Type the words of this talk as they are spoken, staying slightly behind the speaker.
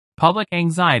public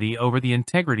anxiety over the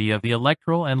integrity of the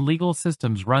electoral and legal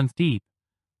systems runs deep,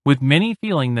 with many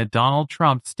feeling that Donald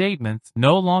Trump's statements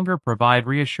no longer provide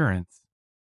reassurance.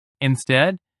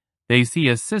 Instead, they see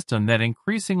a system that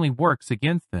increasingly works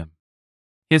against them.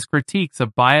 His critiques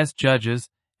of biased judges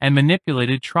and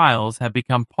manipulated trials have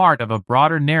become part of a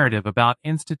broader narrative about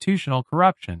institutional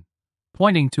corruption,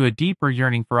 pointing to a deeper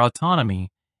yearning for autonomy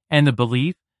and the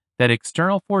belief that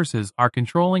external forces are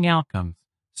controlling outcomes,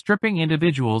 stripping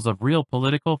individuals of real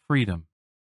political freedom.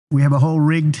 We have a whole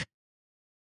rigged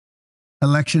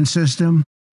election system.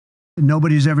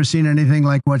 Nobody's ever seen anything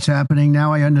like what's happening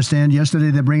now. I understand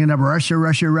yesterday they're bringing up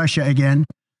Russia again,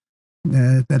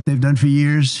 that they've done for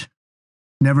years.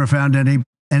 Never found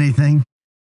anything.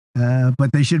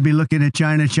 But they should be looking at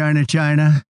China,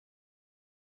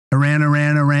 Iran,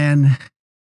 and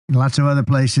lots of other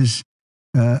places.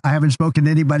 I haven't spoken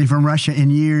to anybody from Russia in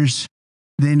years.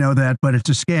 They know that, but it's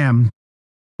a scam.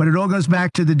 But it all goes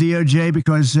back to the DOJ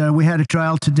because we had a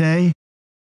trial today.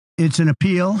 It's an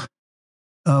appeal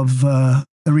of a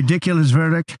ridiculous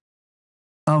verdict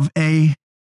of a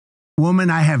woman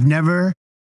I have never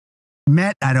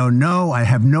met. I don't know. I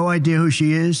have no idea who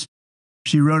she is.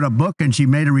 She wrote a book and she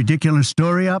made a ridiculous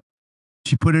story up.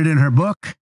 She put it in her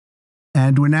book.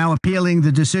 And we're now appealing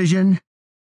the decision.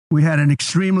 We had an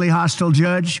extremely hostile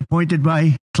judge appointed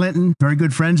by Clinton, very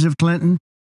good friends of Clinton.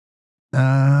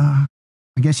 I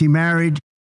guess he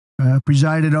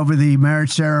presided over the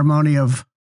marriage ceremony of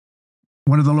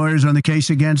one of the lawyers on the case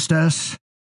against us.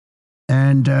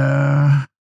 And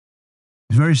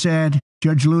it's very sad.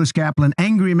 Judge Lewis Kaplan,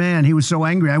 angry man. He was so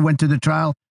angry. I went to the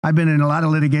trial. I've been in a lot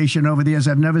of litigation over the years.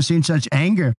 I've never seen such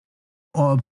anger,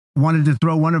 or wanted to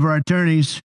throw one of our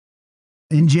attorneys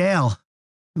in jail,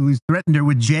 who threatened her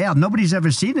with jail. Nobody's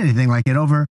ever seen anything like it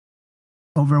over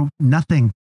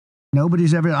nothing.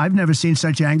 I've never seen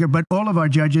such anger, but all of our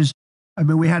judges, I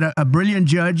mean, we had a brilliant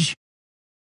judge,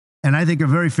 and I think a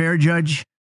very fair judge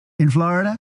in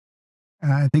Florida.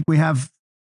 I think we have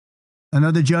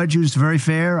another judge who's very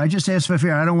fair. I just ask for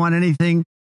fair. I don't want anything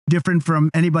different from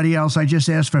anybody else. I just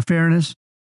ask for fairness.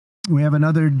 We have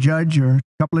another judge or a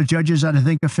couple of judges that I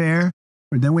think are fair.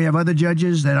 But then we have other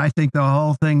judges that I think the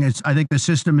whole thing is, I think the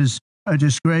system is a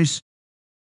disgrace.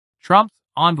 Trump's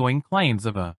ongoing claims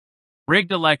of a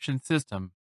rigged election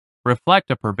system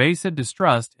reflect a pervasive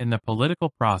distrust in the political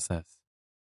process.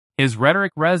 His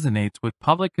rhetoric resonates with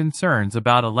public concerns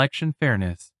about election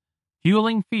fairness,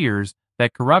 fueling fears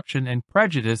that corruption and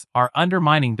prejudice are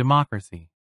undermining democracy.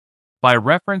 By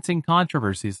referencing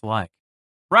controversies like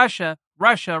Russia,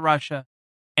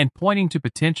 and pointing to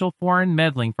potential foreign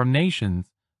meddling from nations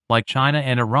like China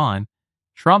and Iran,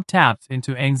 Trump taps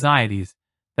into anxieties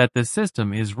that the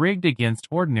system is rigged against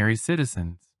ordinary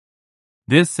citizens.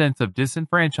 This sense of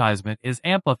disenfranchisement is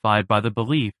amplified by the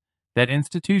belief that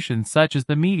institutions such as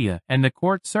the media and the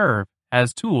court serve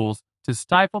as tools to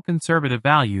stifle conservative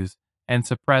values and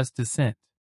suppress dissent.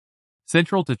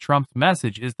 Central to Trump's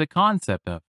message is the concept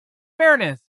of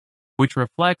fairness, which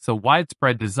reflects a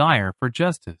widespread desire for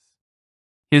justice.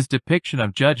 His depiction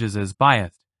of judges as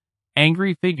biased,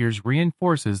 angry figures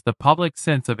reinforces the public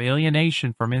sense of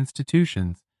alienation from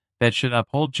institutions that should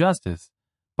uphold justice,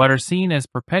 but are seen as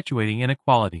perpetuating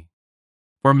inequality.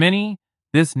 For many,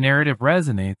 this narrative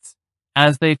resonates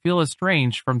as they feel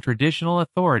estranged from traditional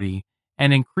authority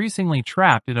and increasingly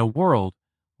trapped in a world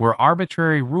where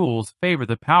arbitrary rules favor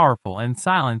the powerful and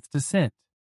silence dissent.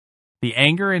 The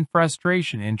anger and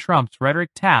frustration in Trump's rhetoric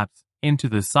taps into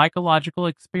the psychological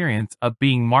experience of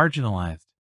being marginalized.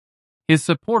 His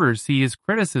supporters see his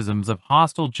criticisms of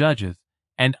hostile judges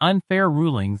and unfair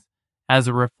rulings as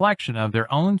a reflection of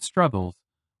their own struggles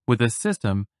with a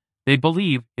system they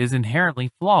believe is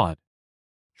inherently flawed.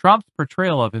 Trump's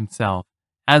portrayal of himself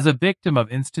as a victim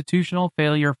of institutional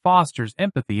failure fosters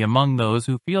empathy among those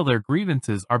who feel their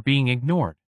grievances are being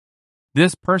ignored.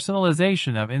 This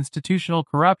personalization of institutional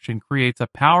corruption creates a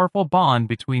powerful bond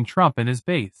between Trump and his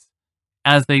base,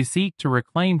 as they seek to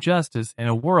reclaim justice in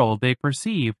a world they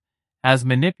perceive as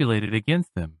manipulated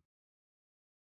against them.